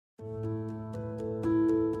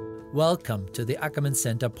Welcome to the Ackerman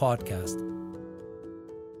Center podcast.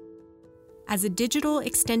 As a digital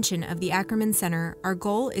extension of the Ackerman Center, our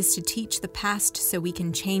goal is to teach the past so we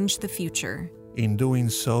can change the future. In doing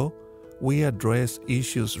so, we address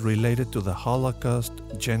issues related to the Holocaust,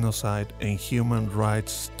 genocide, and human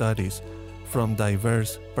rights studies from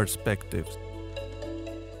diverse perspectives.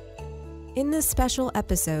 In this special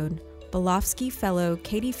episode, Belofsky Fellow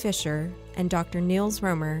Katie Fisher and Dr. Niels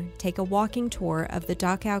Romer take a walking tour of the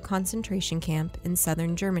Dachau concentration camp in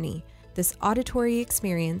southern Germany. This auditory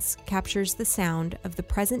experience captures the sound of the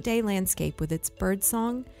present-day landscape with its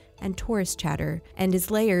birdsong and tourist chatter, and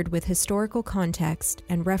is layered with historical context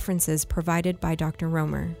and references provided by Dr.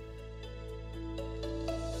 Romer.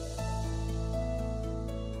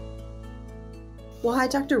 Well, hi,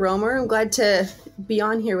 Dr. Romer. I'm glad to be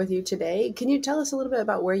on here with you today. Can you tell us a little bit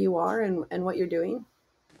about where you are and what you're doing?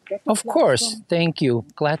 Of course. Thank you.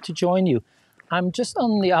 Glad to join you. I'm just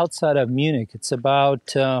on the outside of Munich. It's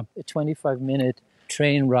about a 25-minute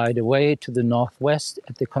train ride away to the northwest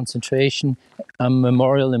at the concentration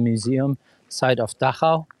memorial and museum site of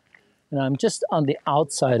Dachau. And I'm just on the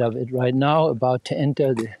outside of it right now, about to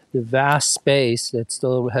enter the vast space that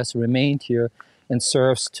still has remained here and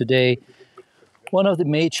serves today one of the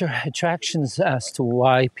major attractions as to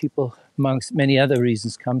why people, amongst many other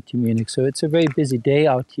reasons, come to Munich. So it's a very busy day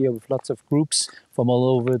out here with lots of groups from all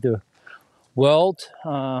over the world.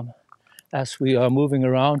 As we are moving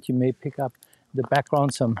around, you may pick up the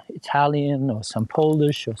background some Italian or some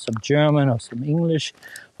Polish or some German or some English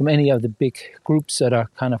from any of the big groups that are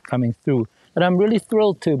kind of coming through. But I'm really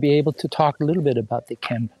thrilled to be able to talk a little bit about the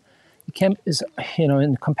camp. The camp is,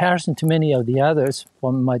 in comparison to many of the others,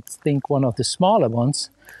 one might think one of the smaller ones,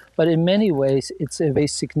 but in many ways it's a very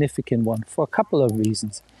significant one for a couple of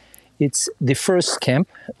reasons. It's the first camp.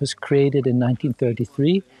 It was created in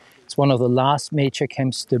 1933. It's one of the last major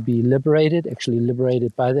camps to be liberated, actually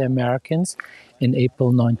liberated by the Americans in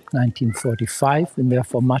April 1945, and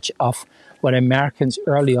therefore much of what Americans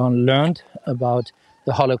early on learned about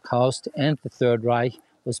the Holocaust and the Third Reich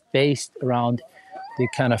was based around the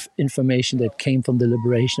kind of information that came from the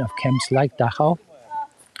liberation of camps like Dachau.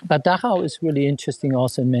 But Dachau is really interesting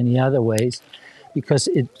also in many other ways because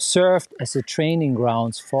it served as a training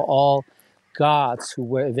grounds for all guards who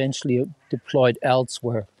were eventually deployed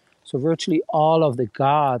elsewhere. So virtually all of the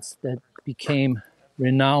guards that became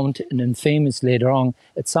renowned and famous later on,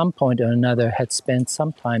 at some point or another, had spent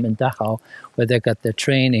some time in Dachau where they got their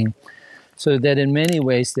training. So that in many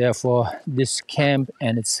ways, therefore, this camp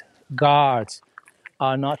and its guards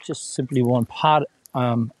are not just simply one part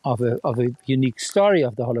of a unique story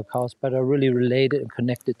of the Holocaust, but are really related and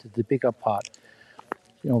connected to the bigger part.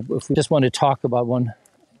 If we just want to talk about one,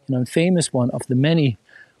 famous one of the many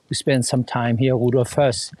who spent some time here, Rudolf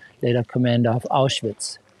Höss, later commander of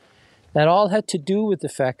Auschwitz. That all had to do with the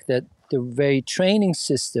fact that the very training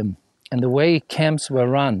system and the way camps were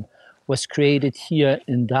run was created here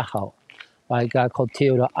in Dachau by a guy called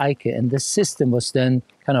Theodor Eicke, and this system was then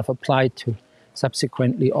kind of applied to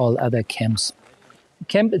subsequently all other camps. The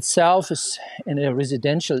camp itself is in a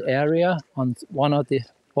residential area on one of the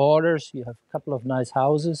borders. You have a couple of nice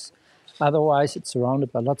houses. Otherwise, it's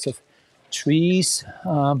surrounded by lots of trees,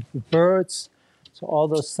 birds. So all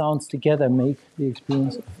those sounds together make the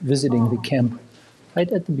experience of visiting the camp. Right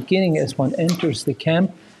at the beginning, as one enters the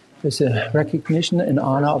camp, there's a recognition in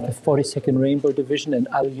honor of the 42nd Rainbow Division and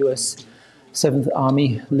other U.S. 7th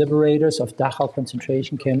Army liberators of Dachau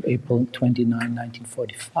concentration camp, April 29,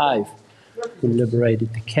 1945, who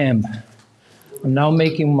liberated the camp. I'm now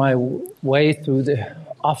making my way through the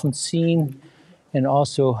often seen and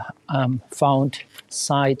also found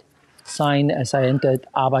sign as I entered,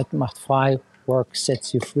 Arbeit macht frei, work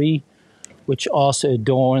sets you free, which also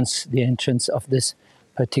adorns the entrance of this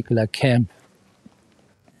particular camp.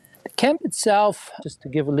 The camp itself, just to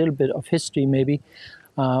give a little bit of history maybe,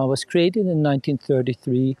 was created in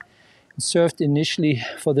 1933 and served initially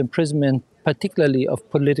for the imprisonment, particularly of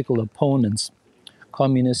political opponents,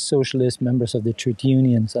 communists, socialists, members of the trade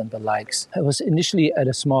unions and the likes. It was initially at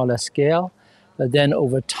a smaller scale, but then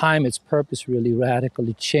over time its purpose really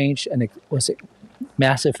radically changed and it was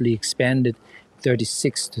massively expanded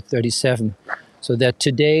 36 to 37. So that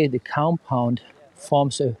today the compound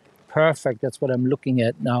forms a perfect, that's what I'm looking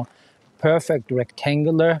at now, perfect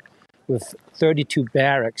rectangular with 32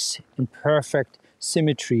 barracks in perfect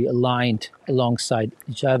symmetry aligned alongside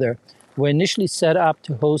each other. We're initially set up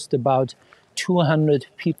to host about 200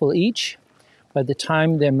 people each. By the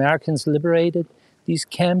time the Americans liberated these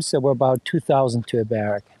camps, there were about 2,000 to a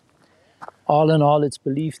barrack. All in all, it's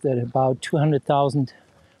believed that about 200,000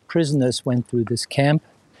 prisoners went through this camp.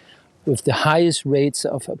 with the highest rates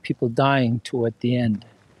of people dying toward the end.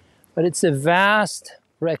 But it's a vast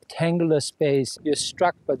rectangular space. You're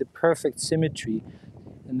struck by the perfect symmetry.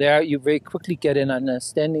 And there you very quickly get an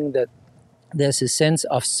understanding that there's a sense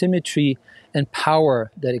of symmetry and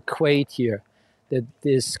power that equate here, that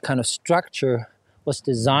this kind of structure was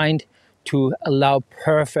designed to allow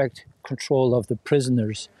perfect control of the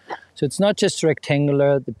prisoners. So it's not just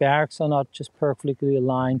rectangular, the barracks are not just perfectly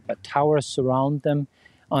aligned, but towers surround them.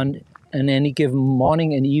 On any given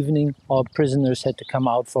morning and evening, all prisoners had to come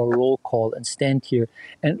out for a roll call and stand here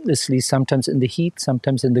endlessly, sometimes in the heat,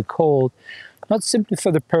 sometimes in the cold, not simply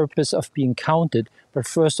for the purpose of being counted, but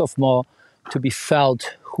first of all, to be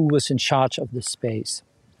felt who was in charge of the space.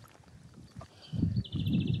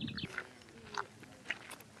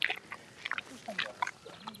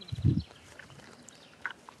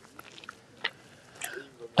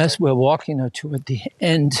 As we're walking toward the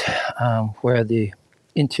end, where the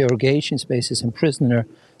interrogation spaces and prisoner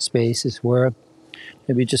spaces were,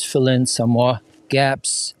 maybe just fill in some more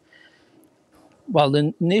gaps. While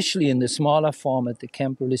initially in the smaller format, the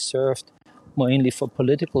camp really served mainly for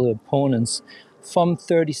political opponents, from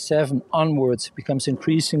 1937 onwards it becomes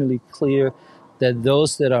increasingly clear that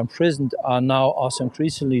those that are imprisoned are now also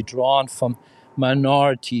increasingly drawn from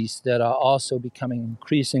minorities that are also becoming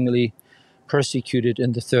increasingly persecuted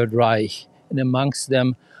in the Third Reich. And amongst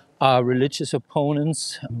them are religious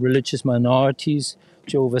opponents, religious minorities,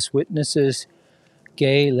 Jehovah's Witnesses,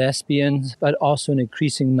 gay, lesbians, but also an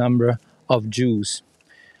increasing number of Jews.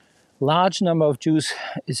 Large number of Jews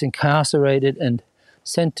is incarcerated and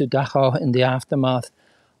sent to Dachau in the aftermath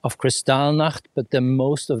of Kristallnacht, but then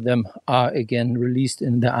most of them are again released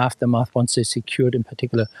in the aftermath once they secured in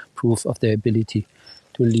particular proof of their ability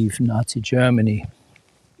to leave Nazi Germany.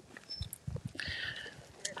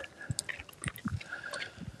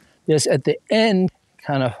 There's at the end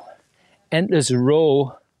kind of endless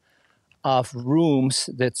row of rooms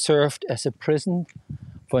that served as a prison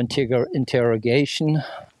for interrogation,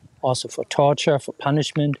 also for torture, for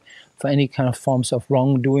punishment, for any kind of forms of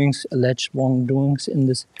wrongdoings, alleged wrongdoings in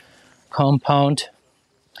this compound.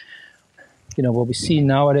 You know, what we see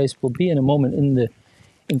nowadays will be in a moment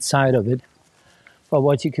inside of it. But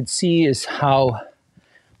what you could see is how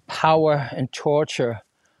power and torture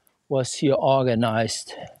was here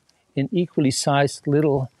organized in equally sized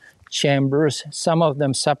little chambers, some of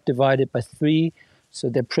them subdivided by 3, so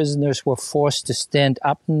the prisoners were forced to stand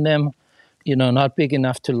up in them, you know, not big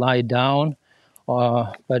enough to lie down,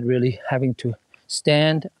 but really having to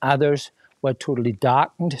stand. Others were totally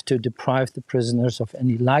darkened to deprive the prisoners of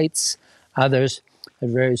any lights. Others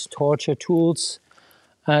had various torture tools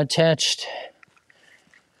attached.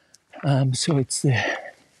 So it's the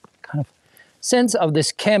kind of sense of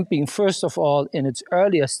this camp being, first of all, in its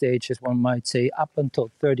earlier stages, one might say, up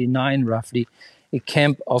until 1939 roughly, a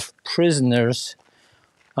camp of prisoners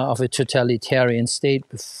of a totalitarian state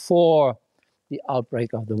before the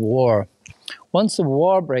outbreak of the war. Once the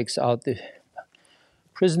war breaks out, the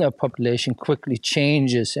prisoner population quickly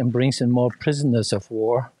changes and brings in more prisoners of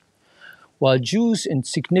war, while Jews in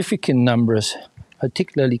significant numbers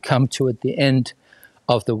particularly come to at the end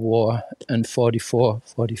of the war in 1944,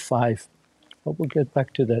 1945. But we'll get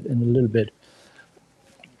back to that in a little bit.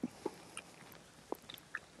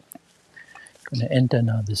 I'm going to enter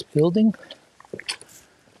now this building.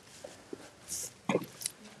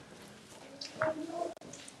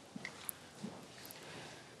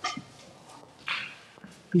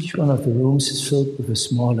 Each one of the rooms is filled with a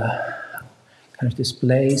smaller kind of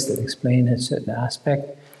displays that explain a certain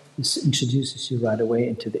aspect. This introduces you right away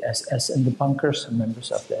into the SS and the bunkers. Some members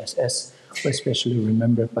of the SS were especially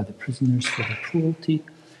remembered by the prisoners for their cruelty.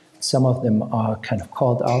 Some of them are kind of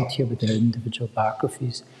called out here with their individual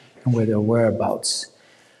biographies and where their whereabouts.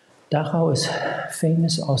 Dachau is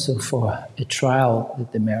famous also for a trial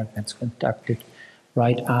that the Americans conducted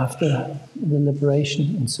right after the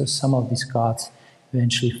liberation, and so some of these guards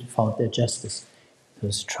eventually found their justice in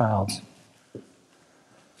those trials.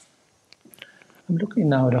 I'm looking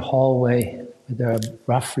now at a hallway where there are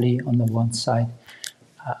roughly on the one side,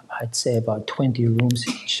 I'd say about 20 rooms,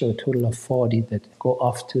 each so a total of 40 that go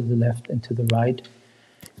off to the left and to the right.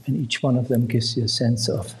 And each one of them gives you a sense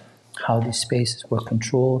of how these spaces were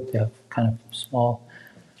controlled. They have kind of small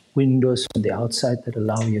windows from the outside that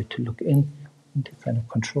allow you to look in and to kind of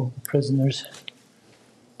control the prisoners.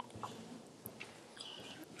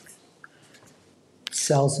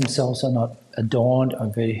 Cells themselves are not adorned, are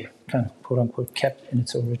very kind of quote-unquote kept in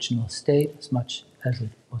its original state as much as it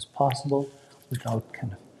was possible without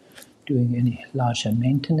kind of doing any larger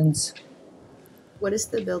maintenance. What is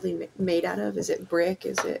the building made out of? Is it brick?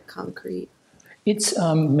 Is it concrete? It's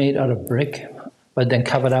made out of brick, but then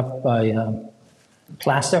covered up by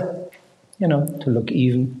plaster, to look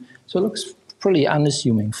even. So it looks pretty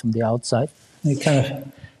unassuming from the outside. And it kind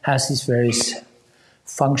of has these various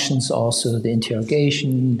functions also, the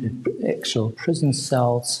interrogation, the actual prison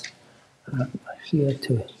cells. Here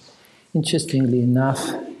too. Interestingly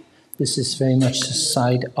enough, this is very much the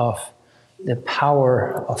site of the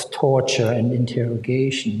power of torture and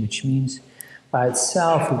interrogation, which means by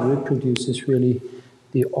itself it reproduces really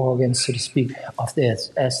the organs, so to speak, of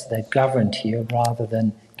this as they're governed here, rather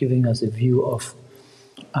than giving us a view of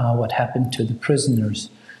what happened to the prisoners.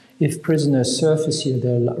 If prisoners surface here,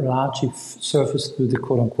 they're largely surface through the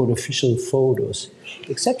quote-unquote official photos.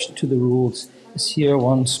 The exception to the rules is here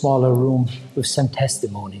one smaller room with some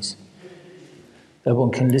testimonies that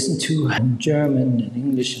one can listen to in German, in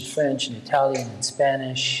English, in French, in Italian, in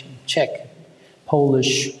Spanish, in Czech,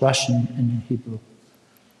 Polish, Russian, and in Hebrew.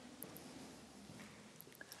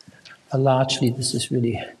 Largely, this is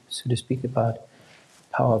really, so to speak, about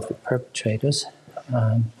power of the perpetrators.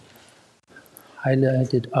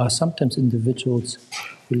 Highlighted are sometimes individuals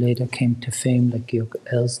who later came to fame, like Georg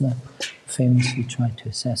Elsner, famously tried to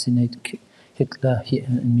assassinate Hitler here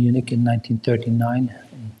in Munich in 1939,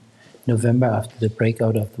 in November after the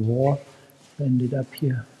breakout of the war. Ended up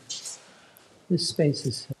here. This space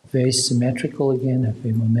is very symmetrical again,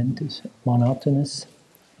 very monotonous,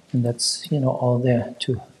 and that's all there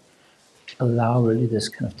to allow really this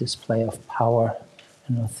kind of display of power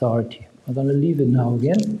and authority. I'm going to leave it now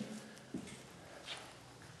again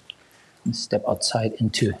and step outside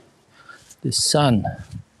into the sun.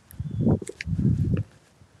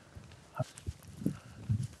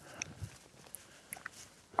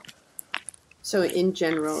 So in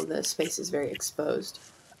general, the space is very exposed.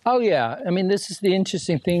 Oh yeah, I mean, this is the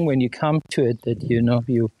interesting thing when you come to it, that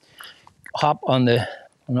you hop on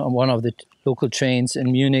one of the local trains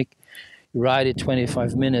in Munich, you ride it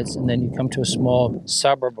 25 minutes, and then you come to a small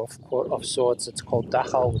suburb of sorts. It's called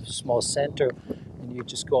Dachau, with a small center, and you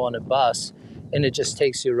just go on a bus, and it just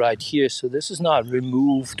takes you right here. So this is not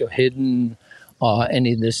removed or hidden or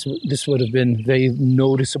any of this. This would have been very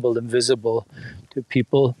noticeable and visible to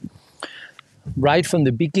people right from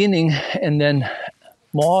the beginning, and then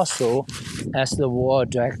more so as the war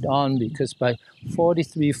dragged on, because by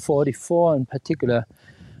 43, 44 in particular,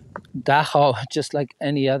 Dachau, just like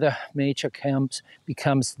any other major camps,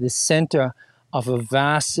 becomes the center of a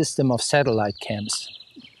vast system of satellite camps.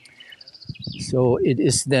 So it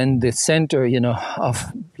is then the center,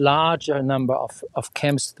 of larger number of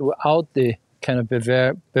camps throughout the kind of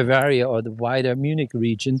Bavaria or the wider Munich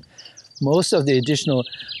region. Most of the additional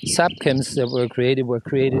sub-camps that were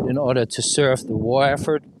created in order to serve the war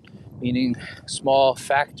effort, meaning small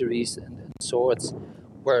factories and sorts,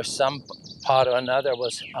 where some part or another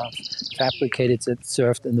was fabricated that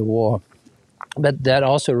served in the war. But that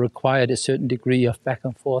also required a certain degree of back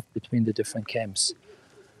and forth between the different camps.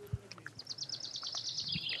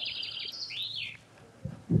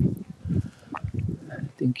 I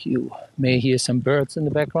think you may hear some birds in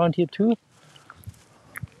the background here too.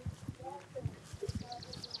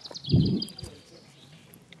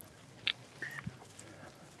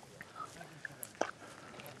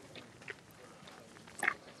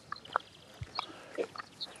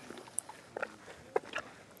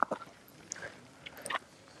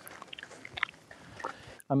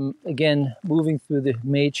 I'm again moving through the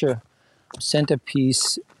major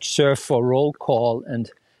centerpiece serve for roll call, and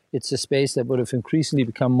it's a space that would have increasingly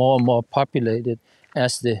become more and more populated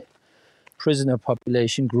as the prisoner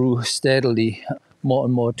population grew steadily more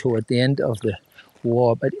and more toward the end of the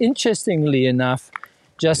war. But interestingly enough,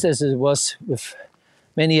 just as it was with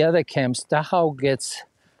many other camps, Dachau gets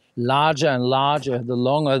larger and larger the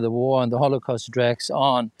longer the war and the Holocaust drags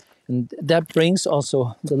on. And that brings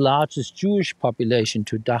also the largest Jewish population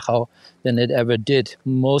to Dachau than it ever did.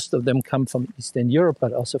 Most of them come from Eastern Europe,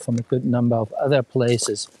 but also from a good number of other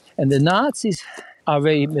places. And the Nazis are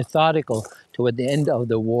very methodical toward the end of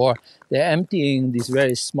the war. They're emptying these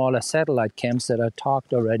very smaller satellite camps that I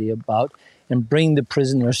talked already about and bring the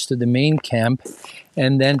prisoners to the main camp,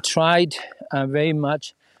 and then tried very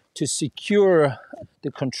much to secure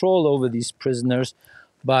the control over these prisoners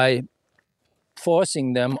by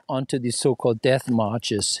forcing them onto these so-called death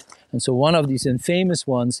marches. And so one of these infamous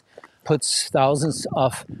ones puts thousands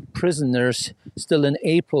of prisoners still in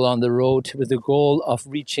April on the road with the goal of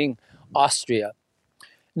reaching Austria.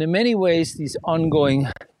 And in many ways, these ongoing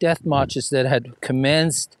death marches that had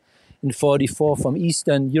commenced in 44 from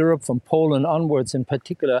Eastern Europe, from Poland onwards in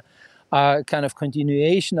particular, are a kind of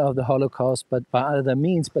continuation of the Holocaust, but by other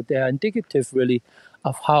means. But they are indicative, really,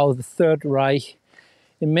 of how the Third Reich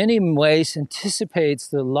in many ways anticipates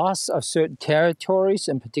the loss of certain territories,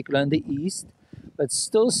 in particular in the east, but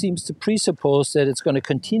still seems to presuppose that it's going to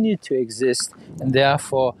continue to exist and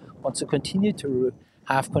therefore wants to continue to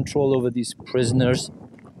have control over these prisoners,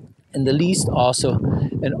 in the least also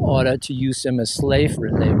in order to use them as slave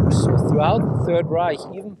labor. So throughout the Third Reich,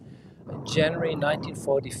 even in January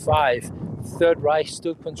 1945, the Third Reich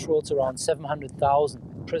still controls around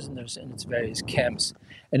 700,000 prisoners in its various camps.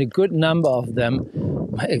 And a good number of them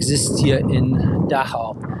exist here in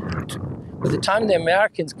Dachau. By the time the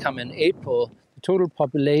Americans come in April, the total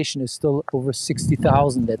population is still over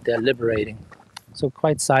 60,000 that they're liberating. So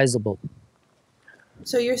quite sizable.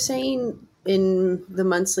 So you're saying in the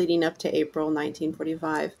months leading up to April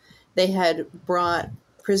 1945, they had brought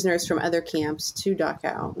prisoners from other camps to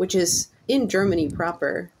Dachau, which is in Germany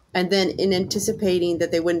proper. And then in anticipating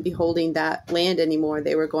that they wouldn't be holding that land anymore,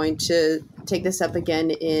 they were going to take this up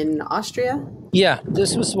again in Austria? Yeah,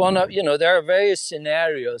 this was one of, there are various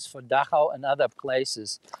scenarios for Dachau and other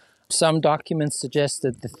places. Some documents suggest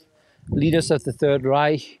that the leaders of the Third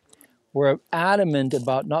Reich were adamant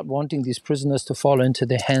about not wanting these prisoners to fall into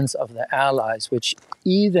the hands of the Allies, which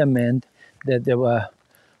either meant that they were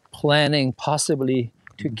planning possibly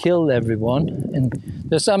to kill everyone. And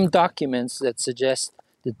there's some documents that suggest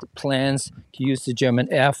that the plans to use the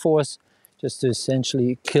German Air Force just to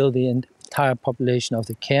essentially kill the entire population of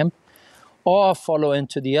the camp, or follow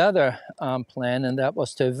into the other plan, and that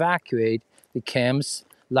was to evacuate the camps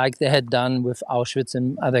like they had done with Auschwitz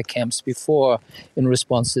and other camps before in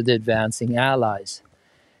response to the advancing Allies.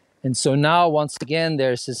 And so now, once again,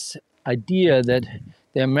 there's this idea that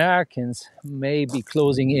the Americans may be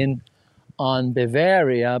closing in on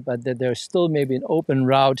Bavaria, but that there's still maybe an open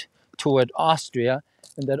route toward Austria,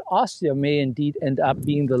 and that Austria may indeed end up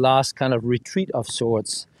being the last kind of retreat of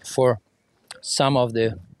sorts for some of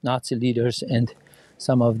the Nazi leaders and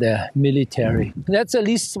some of their military. That's at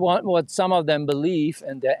least what some of them believe,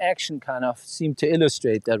 and their action kind of seemed to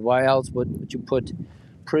illustrate that. Why else would you put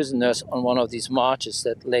prisoners on one of these marches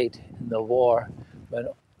that late in the war?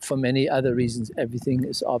 But for many other reasons, everything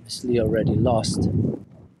is obviously already lost.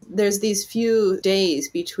 There's these few days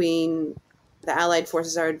between the Allied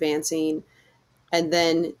forces are advancing and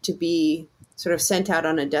then to be sort of sent out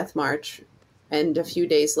on a death march, and a few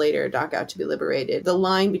days later, Dachau to be liberated. The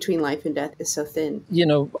line between life and death is so thin.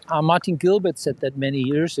 Martin Gilbert said that many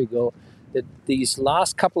years ago, that these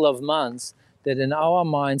last couple of months that in our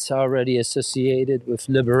minds are already associated with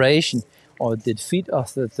liberation or the defeat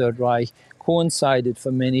of the Third Reich coincided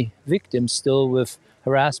for many victims still with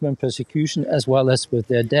harassment, persecution, as well as with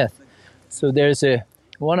their death. So there's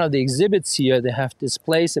one of the exhibits here, they have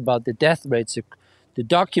displays about the death rates, the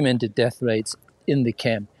documented death rates in the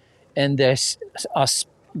camp. And there's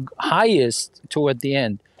highest toward the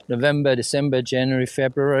end, November, December, January,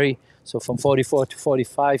 February. So from 44 to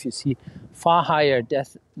 45, you see far higher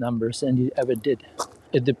death numbers than you ever did.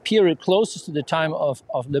 At the period closest to the time of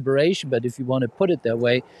liberation, but if you want to put it that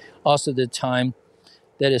way, also the time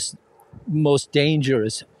that is most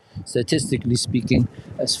dangerous, statistically speaking,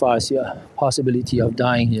 as far as your possibility of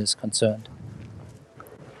dying here is concerned.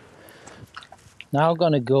 Now I'm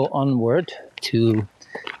going to go onward to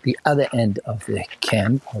the other end of the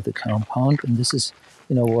camp or the compound, and this is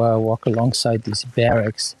where I walk alongside these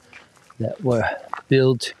barracks that were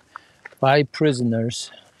built by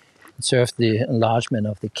prisoners and served the enlargement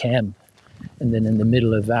of the camp. And then in the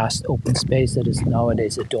middle, a vast open space that is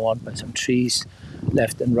nowadays adorned by some trees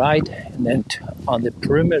left and right. And then on the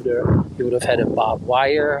perimeter, you would have had a barbed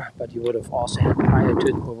wire, but you would have also had prior to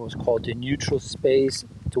it what was called the neutral space,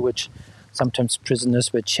 to which sometimes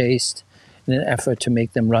prisoners were chased in an effort to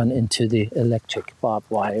make them run into the electric barbed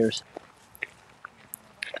wires.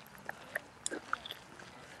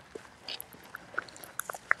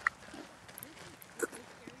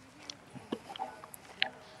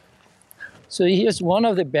 So here's one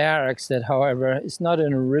of the barracks that, however, is not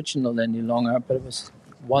an original any longer, but it was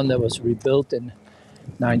one that was rebuilt in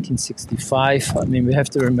 1965. I mean, we have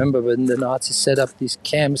to remember when the Nazis set up these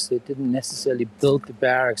camps, they didn't necessarily build the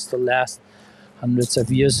barracks to last hundreds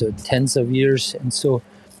of years or tens of years. And so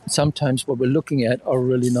sometimes what we're looking at are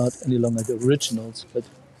really not any longer the originals, but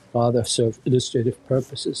rather serve illustrative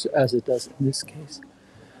purposes, as it does in this case.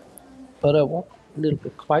 But I walk a little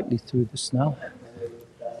bit quietly through this now.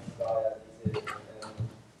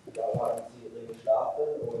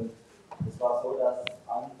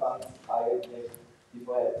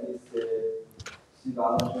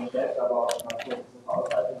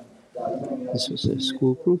 This was a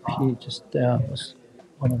school group. He just was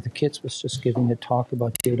one of the kids was just giving a talk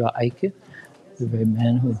about Theodor Eicke, the very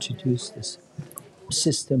man who introduced this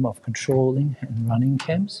system of controlling and running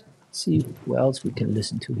camps. See who else we can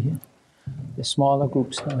listen to here. The smaller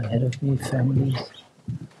groups now ahead of me, families.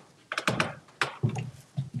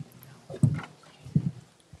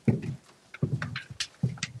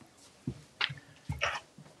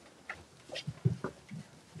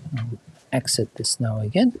 Exit this now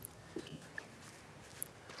again.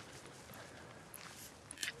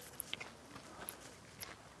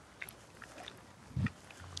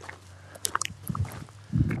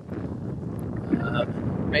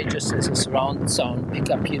 May just as a surround sound pick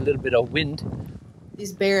up here a little bit of wind.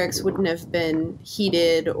 These barracks wouldn't have been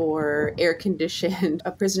heated or air conditioned.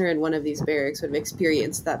 A prisoner in one of these barracks would have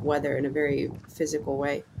experienced that weather in a very physical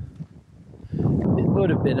way. It would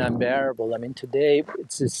have been unbearable. I mean, today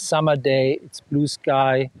it's a summer day, it's blue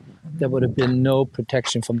sky. There would have been no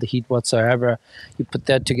protection from the heat whatsoever. You put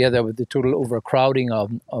that together with the total overcrowding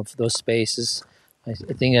of those spaces. I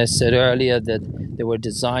think I said earlier that they were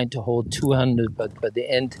designed to hold 200, but by the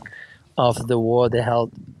end of the war, they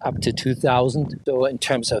held up to 2,000. So in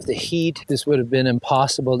terms of the heat, this would have been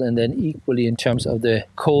impossible. And then equally in terms of the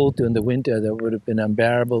cold during the winter, that would have been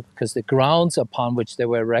unbearable because the grounds upon which they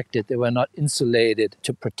were erected, they were not insulated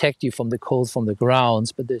to protect you from the cold from the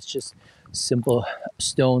grounds, but there's just simple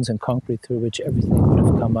stones and concrete through which everything would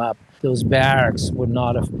have come up. Those barracks would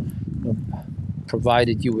not have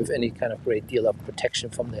provided you with any kind of great deal of protection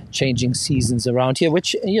from the changing seasons around here,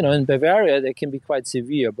 which, in Bavaria, they can be quite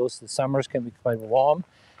severe. Both the summers can be quite warm,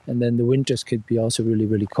 and then the winters could be also really,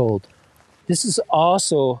 really cold. This is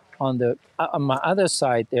also on my other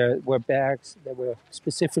side. There were barracks that were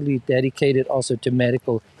specifically dedicated also to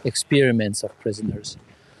medical experiments of prisoners.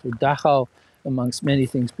 So Dachau, amongst many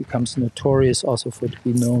things, becomes notorious also for to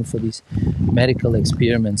be known for these medical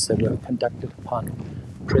experiments that were conducted upon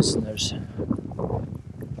prisoners.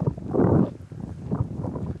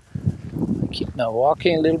 I keep now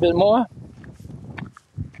walking a little bit more.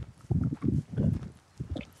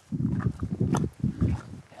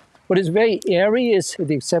 What is very airy is, with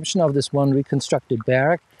the exception of this one reconstructed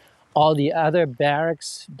barrack, all the other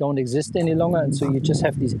barracks don't exist any longer, and so you just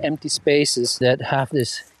have these empty spaces that have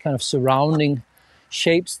this kind of surrounding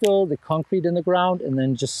shape still, the concrete in the ground, and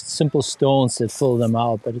then just simple stones that fill them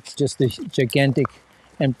out. But it's just a gigantic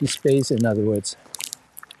empty space, in other words.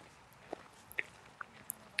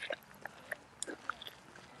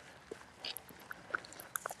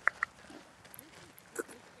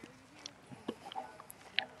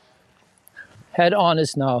 Head on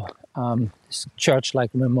is now this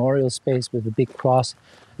church-like memorial space with a big cross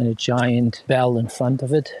and a giant bell in front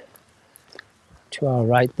of it. To our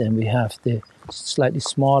right then we have the slightly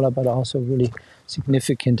smaller but also really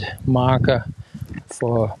significant marker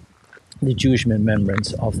for the Jewish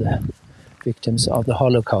remembrance of the victims of the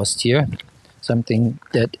Holocaust here. Something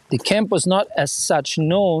that the camp was not as such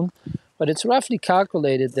known, but it's roughly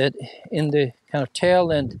calculated that in the kind of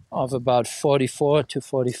tail end of about 44 to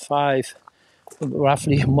 45,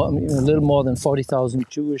 roughly a little more than 40,000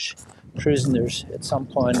 Jewish prisoners at some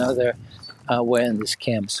point or another were in this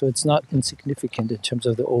camp. So it's not insignificant in terms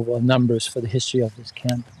of the overall numbers for the history of this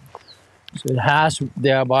camp. So it has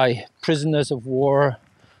thereby prisoners of war,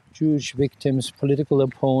 Jewish victims, political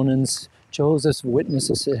opponents, Jehovah's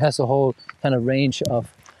Witnesses. It has a whole kind of range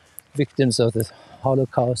of victims of the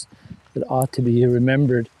Holocaust that ought to be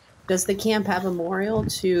remembered. Does the camp have a memorial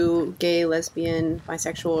to gay, lesbian,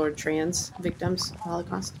 bisexual, or trans victims of the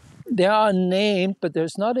Holocaust? They are named, but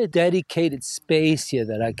there's not a dedicated space here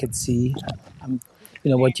that I could see.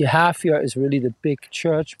 What you have here is really the big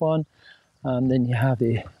church one. Then you have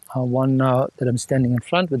the one now that I'm standing in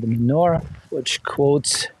front with the menorah, which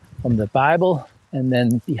quotes from the Bible. And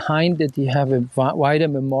then behind it, you have a wider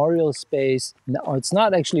memorial space. Now, it's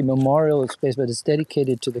not actually a memorial space, but it's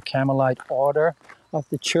dedicated to the Carmelite order of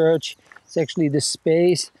the church. It's actually the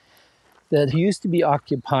space that used to be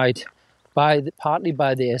occupied partly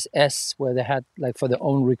by the SS, where they had, like, for their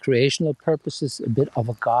own recreational purposes, a bit of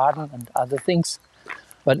a garden and other things.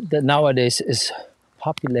 But that nowadays is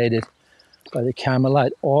populated by the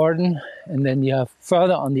Carmelite Order. And then you have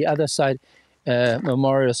further on the other side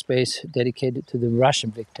memorial space dedicated to the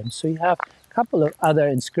Russian victims. So you have a couple of other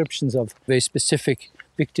inscriptions of very specific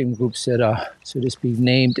victim groups that are, so to speak,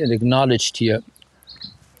 named and acknowledged here.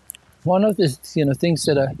 One of the things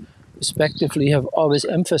that I respectively have always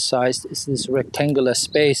emphasized is this rectangular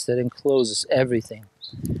space that encloses everything.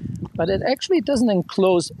 But it actually doesn't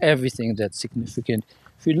enclose everything that's significant.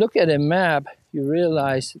 If you look at a map, you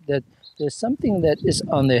realize that there's something that is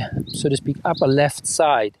on the, so to speak, upper left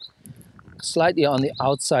side, slightly on the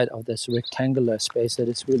outside of this rectangular space that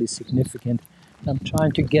is really significant. I'm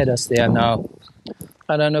trying to get us there now.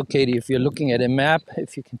 I don't know, Katie, if you're looking at a map,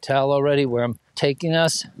 if you can tell already where I'm taking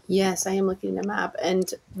us. Yes, I am looking at a map.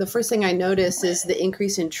 And the first thing I notice is the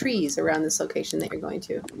increase in trees around this location that you're going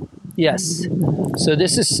to. Yes. So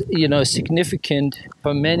this is, significant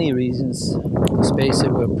for many reasons, the space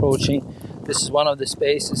that we're approaching. This is one of the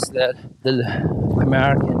spaces that the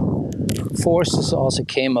American forces also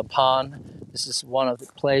came upon. This is one of the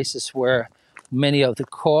places where many of the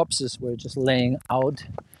corpses were just laying out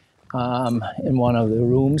in one of the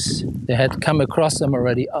rooms. They had come across them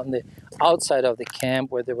already on the outside of the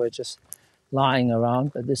camp where they were just lying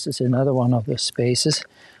around, but this is another one of the spaces.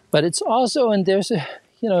 But it's also, and there's a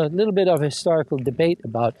little bit of historical debate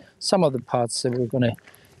about some of the parts that we're going to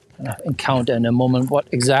encounter in a moment, what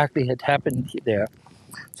exactly had happened there.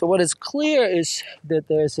 So what is clear is that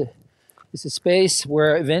there's a space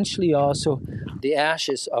where eventually also the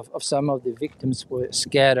ashes of some of the victims were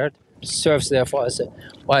scattered. It serves therefore as a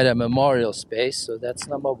wider memorial space, so that's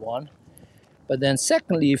number one. But then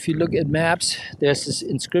secondly, if you look at maps, there's this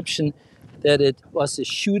inscription that it was a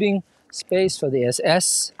shooting space for the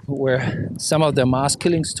SS, where some of the mass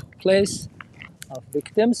killings took place of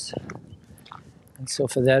victims. And so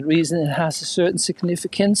for that reason, it has a certain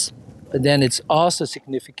significance. But then it's also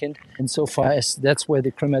significant insofar as that's where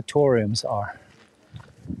the crematoriums are.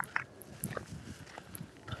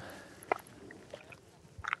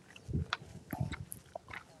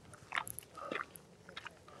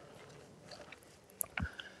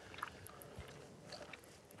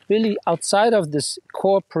 Really, outside of this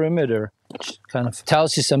core perimeter, which kind of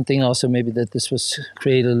tells you something also maybe that this was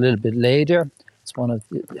created a little bit later. It's one of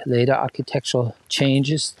the later architectural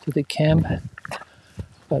changes to the camp,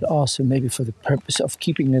 but also maybe for the purpose of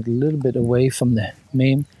keeping it a little bit away from the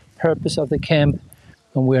main purpose of the camp.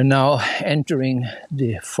 And we're now entering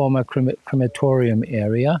the former crematorium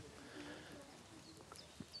area,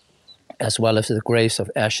 as well as the graves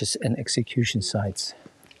of ashes and execution sites.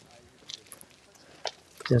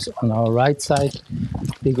 There's on our right side,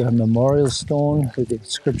 bigger memorial stone with the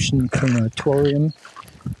inscription crematorium.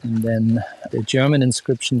 And then the German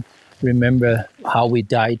inscription, remember how we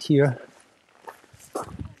died here.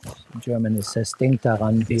 In German it says, denk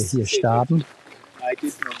daran, wir hier starben.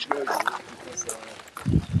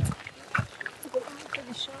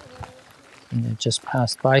 And they just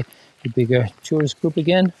passed by the bigger tourist group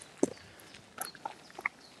again.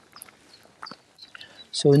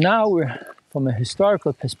 So now we're, from a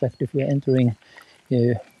historical perspective, we're entering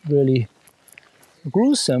a really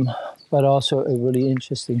gruesome, but also a really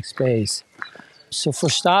interesting space. So for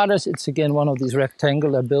starters, it's again one of these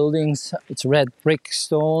rectangular buildings. It's red brick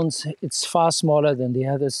stones. It's far smaller than the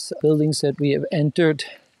other buildings that we have entered.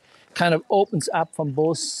 Kind of opens up from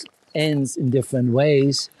both ends in different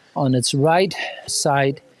ways. On its right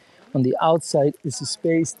side, on the outside, is a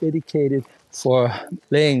space dedicated for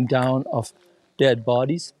laying down of dead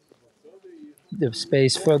bodies. The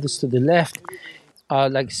space furthest to the left are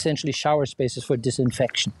like essentially shower spaces for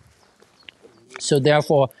disinfection. So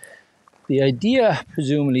therefore, the idea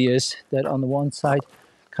presumably is that on the one side,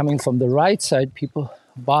 coming from the right side,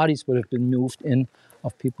 bodies would have been moved in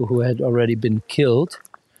of people who had already been killed.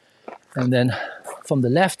 And then from the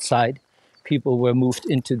left side, people were moved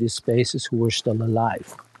into these spaces who were still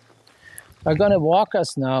alive. I'm going to walk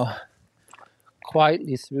us now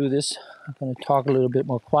quietly through this. I'm going to talk a little bit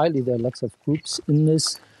more quietly. There are lots of groups in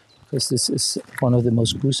this, because this is one of the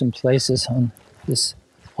most gruesome places on this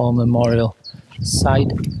whole memorial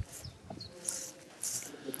site.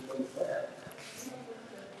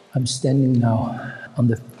 I'm standing now on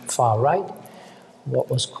the far right, what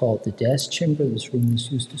was called the death chamber. This room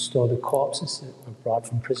was used to store the corpses that were brought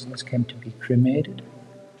from prisoners' camp to be cremated.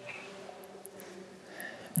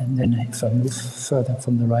 And then if I move further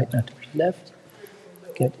from the right now to the left,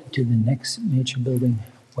 I get into the next major building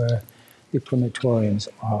where the crematoriums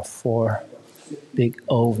are 4 big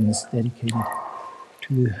ovens dedicated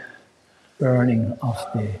to the burning of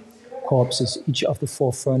the corpses. Each of the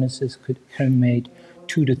 4 furnaces could cremate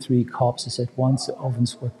 2 to 3 corpses at once. The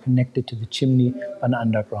ovens were connected to the chimney by an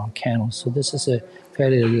underground canal. So this is a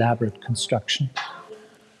fairly elaborate construction.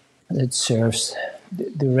 And it serves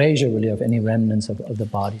the erasure really of any remnants of the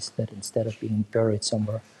bodies that instead of being buried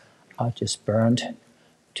somewhere are just burned,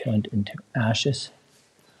 turned into ashes.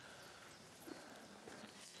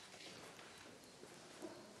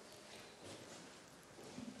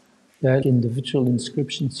 There are individual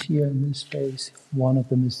inscriptions here in this space. One of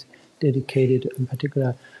them is dedicated in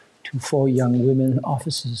particular to 4 young women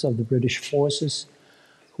officers of the British forces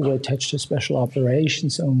who were attached to special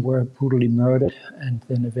operations and were brutally murdered and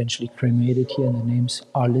then eventually cremated here, and the names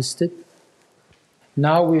are listed.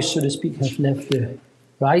 Now we, so to speak, have left the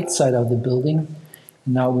right side of the building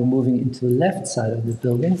Now we're moving into the left side of the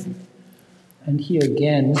building. And here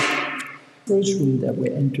again, the first room that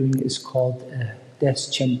we're entering is called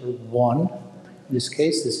Death Chamber 1. In this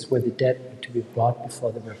case, this is where the dead were to be brought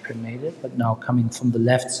before they were cremated, but now coming from the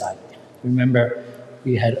left side. Remember,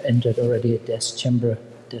 we had entered already a Death Chamber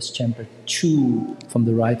 2 from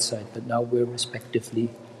the right side, but now we're respectively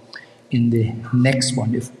in the next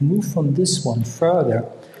one. If we move from this one further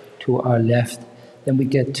to our left, then we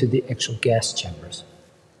get to the actual gas chambers.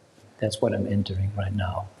 That's what I'm entering right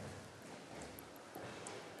now.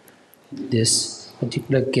 This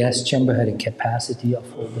particular gas chamber had a capacity of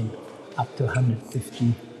holding up to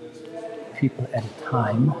 150 people at a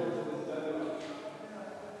time.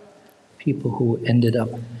 People who ended up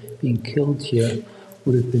being killed here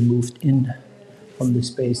would have been moved in from the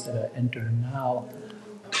space that I enter now,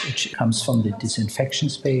 which comes from the disinfection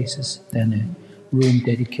spaces, then a room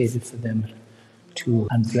dedicated for them to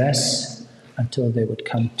undress until they would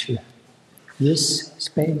come to this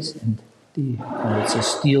space, and it's a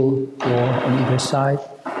steel door on either side,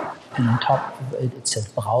 and on top of it, it says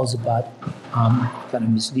Brausebad, kind of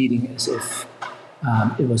misleading, as if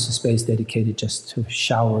it was a space dedicated just to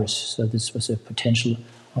showers. So this was a potential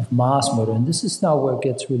of mass murder. And this is now where it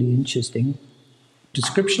gets really interesting.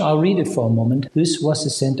 Description, I'll read it for a moment. This was the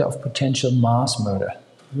center of potential mass murder.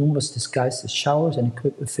 The room was disguised as showers and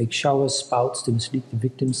equipped with fake shower spouts to mislead the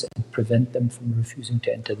victims and prevent them from refusing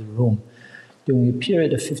to enter the room. During a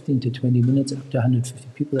period of 15 to 20 minutes, up to 150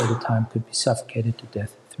 people at a time could be suffocated to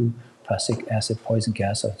death through prussic acid, poison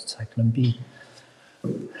gas, or cyclone B.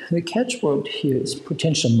 The catchword here is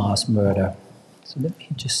potential mass murder. So let me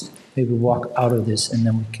just maybe walk out of this, and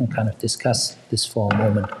then we can kind of discuss this for a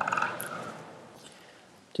moment.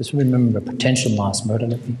 Just remember potential mass murder.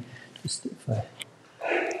 Let me just, if I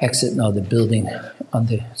exit now the building on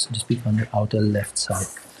the, so to speak, on the outer left side.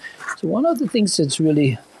 So one of the things that's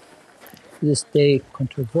really this day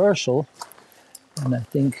controversial, and I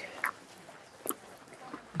think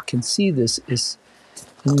you can see this, is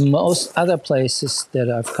in most other places that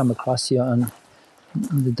I've come across here on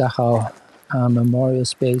the Dachau memorial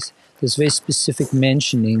space, there's very specific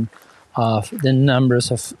mentioning of the numbers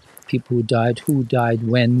of people who died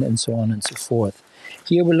when, and so on and so forth.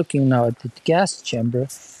 Here we're looking now at the gas chamber,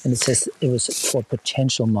 and it says it was for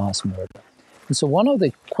potential mass murder. And so one of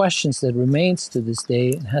the questions that remains to this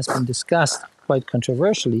day and has been discussed quite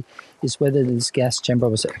controversially is whether this gas chamber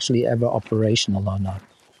was actually ever operational or not.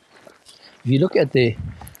 If you look at the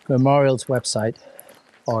memorial's website,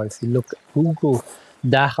 or if you Google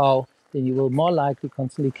Dachau, then you will more likely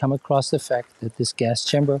constantly come across the fact that this gas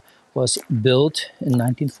chamber was built in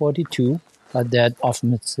 1942, but that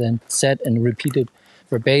often it's then said and repeated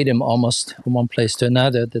verbatim almost from one place to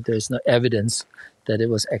another that there's no evidence that it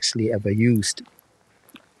was actually ever used.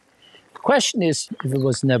 The question is if it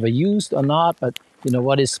was never used or not, but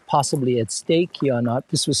what is possibly at stake here or not.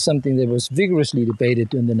 This was something that was vigorously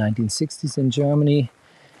debated in the 1960s in Germany,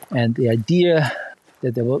 and the idea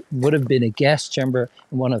that there would have been a gas chamber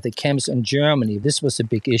in one of the camps in Germany, this was a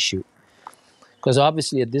big issue. Because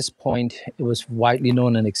obviously at this point, it was widely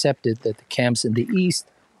known and accepted that the camps in the East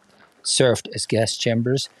served as gas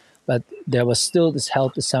chambers, but there was still this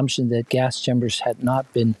held assumption that gas chambers had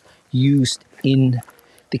not been used in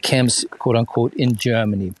the camps, quote unquote, in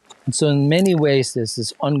Germany. And so in many ways, there's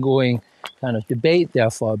this ongoing kind of debate,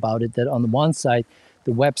 therefore, about it, that on the one side,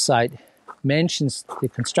 the website mentions the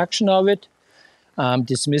construction of it,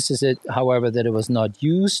 dismisses it, however, that it was not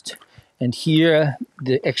used. And here,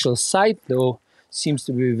 the actual site, though, seems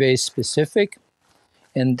to be very specific.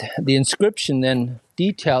 And the inscription then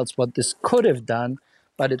details what this could have done,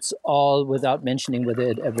 but it's all without mentioning whether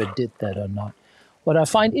it ever did that or not. What I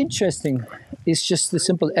find interesting is just the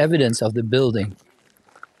simple evidence of the building.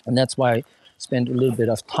 And that's why I spent a little bit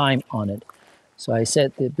of time on it. So I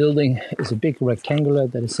said the building is a big rectangular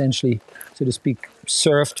that essentially, so to speak,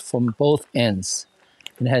 served from both ends.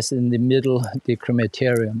 It has in the middle the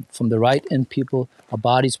crematorium. From the right end,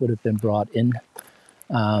 bodies would have been brought in.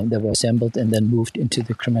 They were assembled and then moved into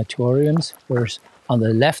the crematoriums. Whereas on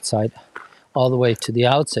the left side, all the way to the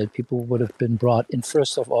outside, people would have been brought in,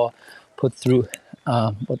 first of all, put through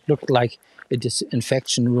what looked like a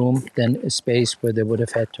disinfection room, then a space where they would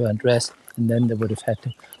have had to undress, and then they would have had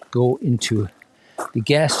to go into the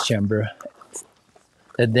gas chamber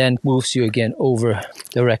that then moves you again over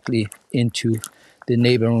directly into the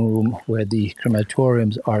neighboring room where the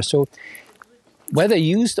crematoriums are. So whether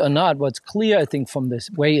used or not, what's clear, I think, from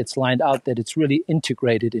this way it's lined out, that it's really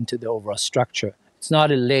integrated into the overall structure. It's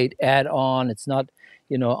not a late add-on. It's not,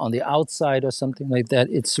 on the outside or something like that.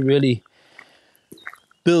 It's really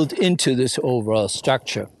built into this overall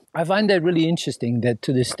structure. I find that really interesting that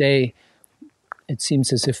to this day, it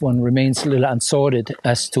seems as if one remains a little unsorted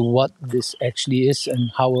as to what this actually is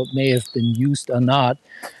and how it may have been used or not.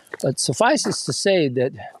 But suffices to say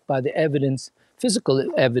that by the evidence, physical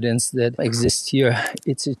evidence that exists here,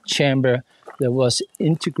 it's a chamber that was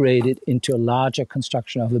integrated into a larger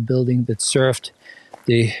construction of a building that served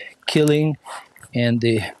the killing and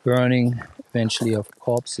the burning eventually of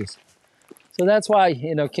corpses. So that's why,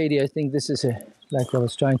 Katie, I think this is like I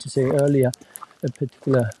was trying to say earlier, a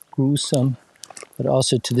particular gruesome, but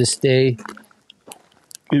also to this day,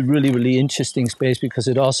 a really, really interesting space, because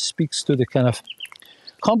it also speaks to the kind of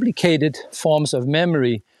complicated forms of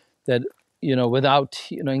memory that, without,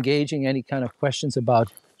 engaging any kind of questions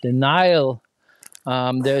about denial,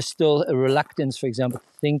 there's still a reluctance, for example,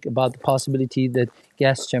 to think about the possibility that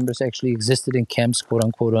gas chambers actually existed in camps, quote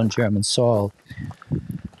unquote, on German soil.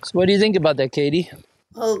 So what do you think about that, Katie?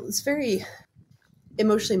 Well, it's very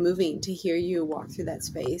emotionally moving to hear you walk through that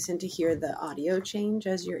space and to hear the audio change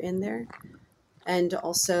as you're in there. And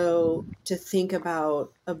also to think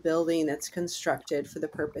about a building that's constructed for the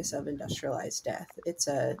purpose of industrialized death. It's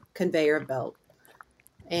a conveyor belt,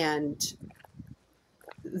 and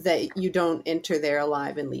that you don't enter there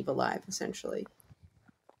alive and leave alive, essentially.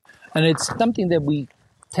 And it's something that we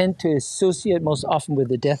tend to associate most often with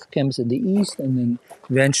the death camps in the East, and then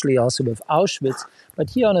eventually also with Auschwitz.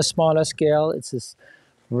 But here on a smaller scale, it's this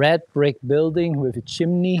red brick building with a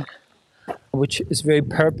chimney, which is very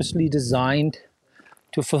purposely designed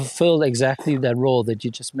to fulfill exactly that role that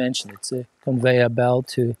you just mentioned. It's a conveyor belt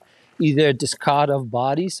to either discard of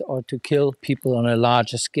bodies or to kill people on a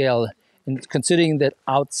larger scale. And considering that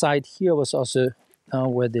outside here was also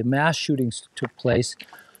where the mass shootings took place,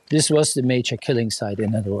 this was the major killing site,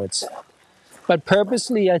 in other words. But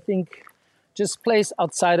purposely, I think, just placed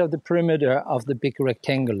outside of the perimeter of the big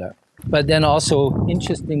rectangular. But then also,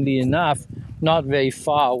 interestingly enough, not very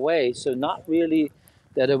far away. So not really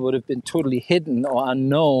that it would have been totally hidden or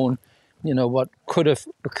unknown, what could have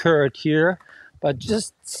occurred here, but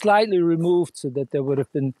just slightly removed so that there would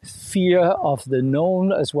have been fear of the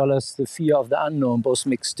known as well as the fear of the unknown, both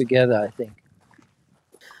mixed together, I think.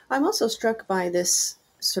 I'm also struck by this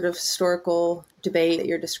sort of historical debate that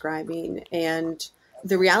you're describing, and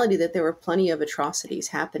the reality that there were plenty of atrocities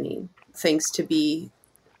happening, things to be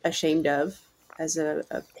ashamed of as a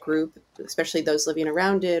group, especially those living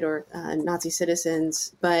around it or Nazi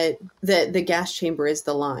citizens. But the gas chamber is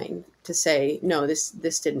the line to say, no,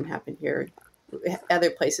 this didn't happen here, other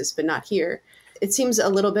places, but not here. It seems a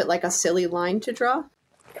little bit like a silly line to draw.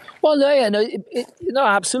 Well, no,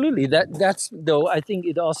 absolutely. That's though. I think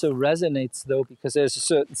it also resonates though because there's a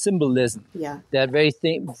certain symbolism. Yeah. That very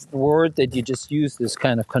word that you just used, this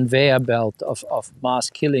kind of conveyor belt of mass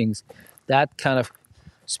killings, that kind of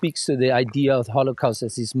speaks to the idea of the Holocaust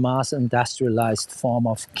as this mass industrialized form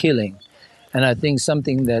of killing, and I think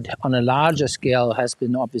something that on a larger scale has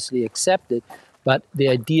been obviously accepted, but the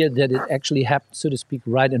idea that it actually happened, so to speak,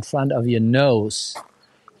 right in front of your nose,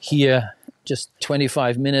 here. Just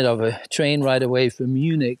 25 minutes of a train ride away from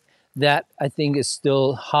Munich, that I think is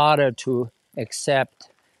still harder to accept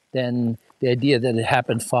than the idea that it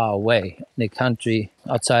happened far away in a country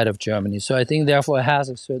outside of Germany. So I think therefore it has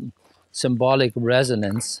a certain symbolic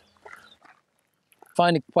resonance. I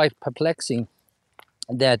find it quite perplexing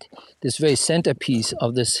that this very centerpiece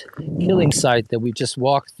of this killing site that we just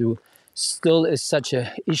walked through still is such an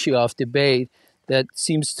issue of debate that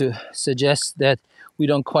seems to suggest that we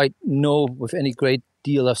don't quite know with any great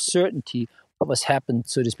deal of certainty what was happened,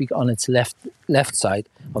 so to speak, on its left side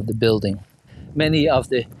of the building. Many of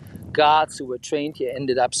the guards who were trained here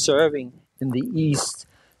ended up serving in the East,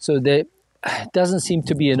 so there doesn't seem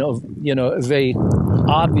to be a very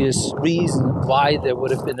obvious reason why there would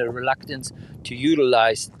have been a reluctance to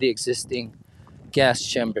utilize the existing gas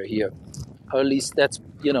chamber here. Or at least that's,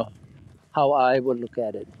 how I would look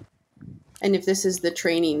at it. And if this is the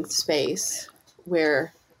training space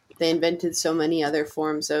where they invented so many other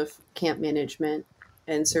forms of camp management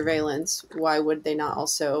and surveillance, why would they not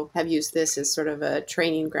also have used this as sort of a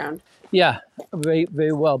training ground? Yeah, very,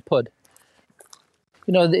 very well put.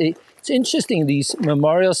 It's interesting, these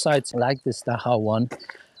memorial sites like this Dachau one,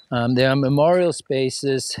 there are memorial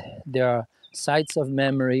spaces, there are sites of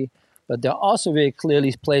memory, but there are also very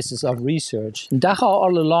clearly places of research. And Dachau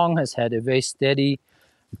all along has had a very steady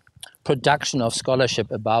production of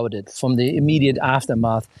scholarship about it from the immediate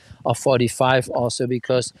aftermath of 45 also,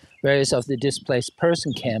 because various of the displaced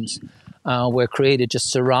person camps were created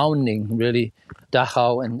just surrounding really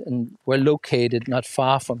Dachau and were located not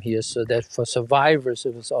far from here, so that for survivors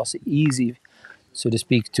it was also easy, so to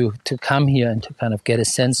speak, to come here and to kind of get a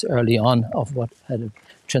sense early on of what had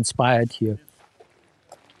transpired here.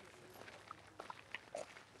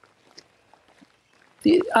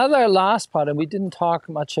 The other last part, and we didn't talk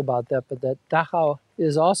much about that, but that Dachau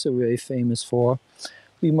is also very famous for.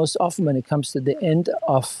 We most often, when it comes to the end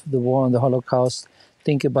of the war and the Holocaust,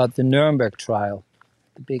 think about the Nuremberg trial,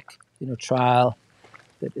 the big, trial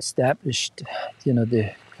that established,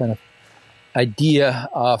 the kind of idea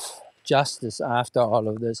of justice after all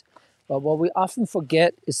of this. But what we often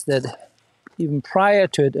forget is that even prior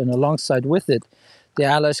to it and alongside with it, the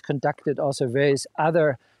Allies conducted also various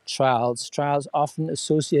other trials often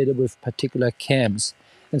associated with particular camps.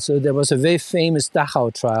 And so there was a very famous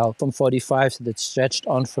Dachau trial from 1945 that stretched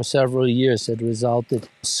on for several years that resulted in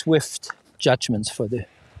swift judgments for the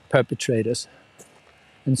perpetrators.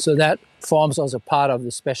 And so that forms also part of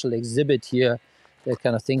the special exhibit here that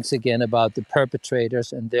kind of thinks again about the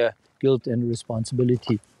perpetrators and their guilt and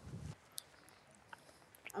responsibility.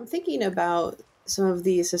 I'm thinking about some of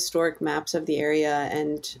these historic maps of the area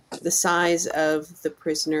and the size of the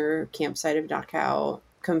prisoner campsite of Dachau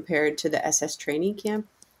compared to the SS training camp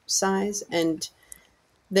size. And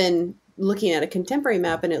then looking at a contemporary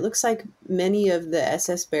map, and it looks like many of the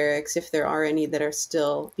SS barracks, if there are any that are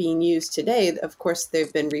still being used today, of course,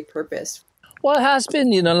 they've been repurposed. Well, it has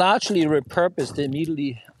been, largely repurposed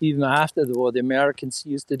immediately, even after the war. The Americans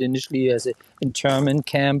used it initially as an internment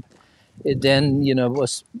camp. It then,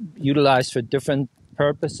 was utilized for different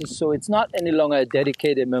purposes. So it's not any longer a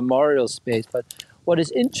dedicated memorial space. But what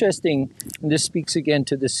is interesting, and this speaks again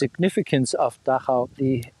to the significance of Dachau,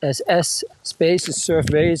 the SS spaces serve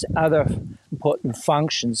various other important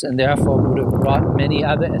functions and therefore would have brought many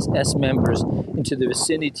other SS members into the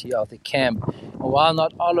vicinity of the camp. And while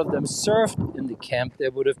not all of them served in the camp, they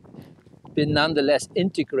would have been nonetheless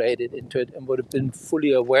integrated into it and would have been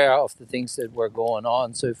fully aware of the things that were going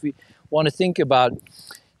on. So if we want to think about,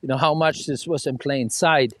 how much this was in plain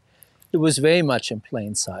sight, it was very much in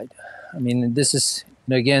plain sight. I mean, this is,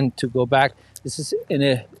 again, to go back, this is in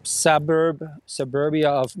a suburbia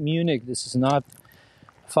of Munich. This is not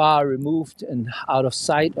far removed and out of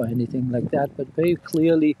sight or anything like that, but very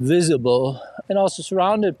clearly visible and also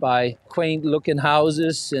surrounded by quaint-looking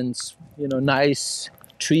houses and, nice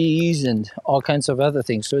trees and all kinds of other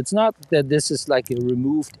things. So it's not that this is like a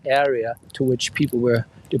removed area to which people were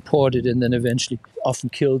deported and then eventually often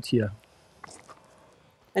killed here.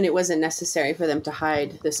 And it wasn't necessary for them to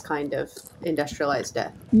hide this kind of industrialized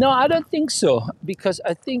death? No, I don't think so, because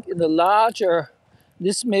I think in the larger,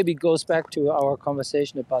 this maybe goes back to our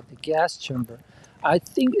conversation about the gas chamber. I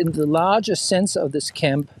think in the larger sense of this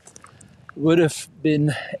camp would have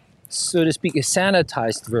been, so to speak, a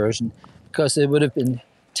sanitized version, because it would have been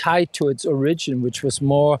tied to its origin, which was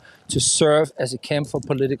more to serve as a camp for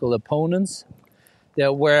political opponents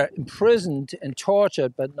that were imprisoned and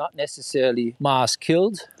tortured, but not necessarily mass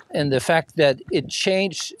killed. And the fact that it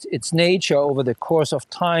changed its nature over the course of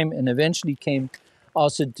time and eventually came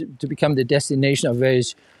also to become the destination of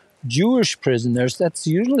various Jewish prisoners, that's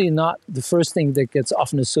usually not the first thing that gets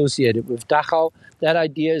often associated with Dachau. That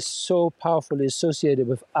idea is so powerfully associated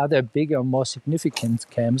with other bigger, more significant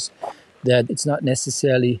camps that it's not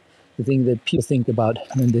necessarily the thing that people think about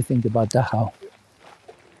when they think about Dachau.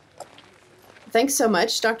 Thanks so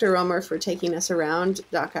much, Dr. Romer, for taking us around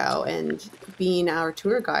Dachau and being our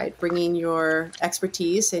tour guide, bringing your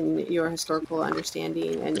expertise and your historical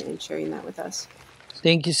understanding and sharing that with us.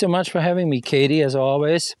 Thank you so much for having me, Katie. As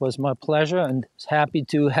always, it was my pleasure and happy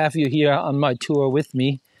to have you here on my tour with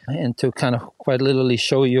me and to kind of quite literally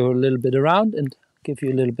show you a little bit around and give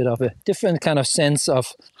you a little bit of a different kind of sense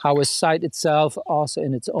of how a site itself also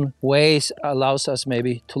in its own ways allows us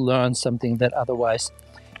maybe to learn something that otherwise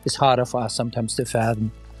is harder for us sometimes to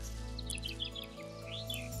fathom.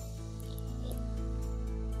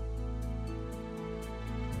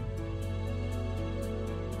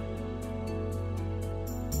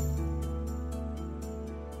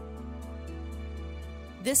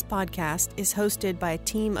 This podcast is hosted by a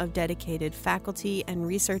team of dedicated faculty and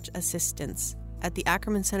research assistants at the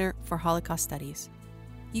Ackerman Center for Holocaust Studies.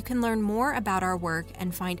 You can learn more about our work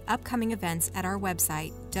and find upcoming events at our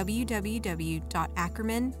website,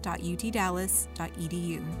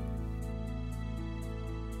 www.ackerman.utdallas.edu.